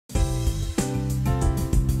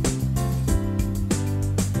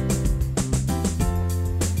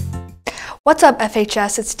What's up,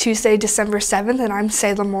 FHS? It's Tuesday, December 7th, and I'm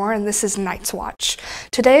Salem Moore, and this is Night's Watch.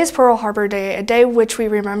 Today is Pearl Harbor Day, a day which we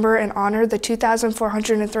remember and honor the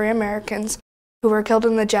 2,403 Americans who were killed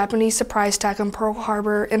in the Japanese surprise attack on Pearl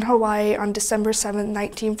Harbor in Hawaii on December 7,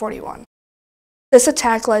 1941. This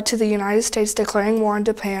attack led to the United States declaring war on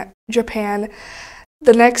Japan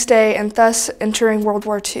the next day and thus entering World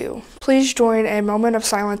War II. Please join a moment of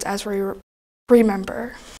silence as we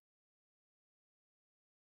remember.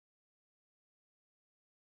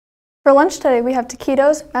 For lunch today, we have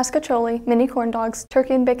taquitos, mascacholi, mini corn dogs,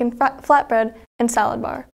 turkey and bacon flatbread, and salad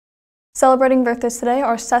bar. Celebrating birthdays today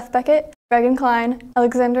are Seth Beckett, Reagan Klein,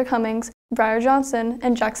 Alexander Cummings, Briar Johnson,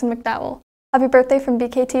 and Jackson McDowell. Happy birthday from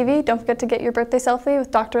BKTV. Don't forget to get your birthday selfie with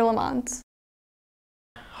Dr. Lamont.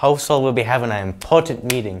 Household will be having an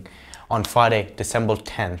important meeting on Friday, December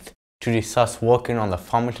 10th to discuss working on the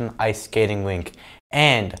Farmington Ice Skating Rink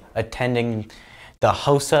and attending the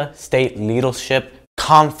HOSA State Leadership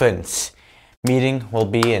Conference. Meeting will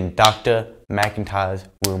be in Dr. McIntyre's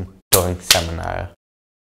room during seminar.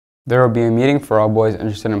 There will be a meeting for all boys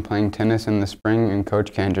interested in playing tennis in the spring in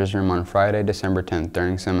Coach Kanger's room on Friday, December 10th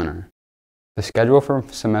during seminar. The schedule for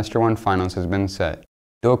Semester 1 finals has been set.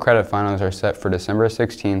 Dual credit finals are set for December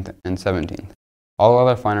 16th and 17th. All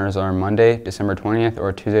other finals are Monday, December 20th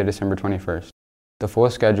or Tuesday, December 21st. The full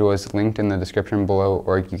schedule is linked in the description below,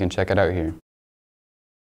 or you can check it out here.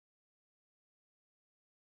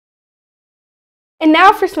 And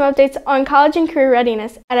now for some updates on college and career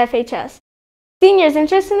readiness at FHS. Seniors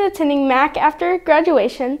interested in attending MAC after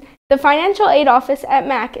graduation, the Financial Aid Office at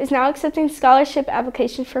MAC is now accepting scholarship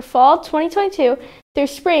applications for fall 2022 through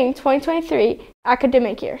spring 2023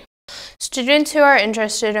 academic year. Students who are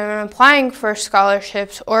interested in applying for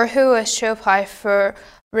scholarships or who wish to apply for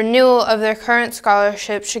renewal of their current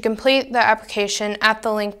scholarship should complete the application at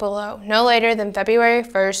the link below, no later than February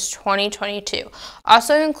 1st, 2022.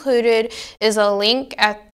 Also included is a link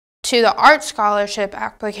to the Art Scholarship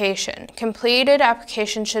application. Completed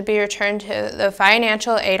application should be returned to the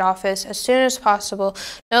Financial Aid Office as soon as possible,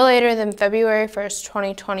 no later than February 1st,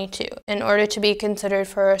 2022, in order to be considered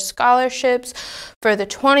for scholarships for the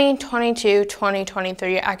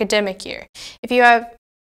 2022-2023 academic year.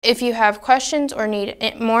 If you have questions or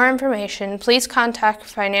need more information, please contact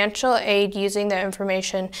Financial Aid using the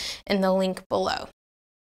information in the link below.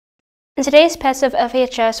 In today's Pets of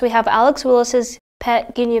FHS, we have Alex Willis's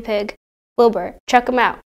pet guinea pig, Wilbur. Check him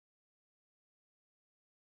out.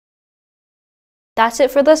 That's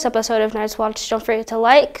it for this episode of Night's Watch. Don't forget to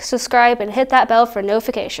like, subscribe, and hit that bell for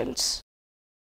notifications.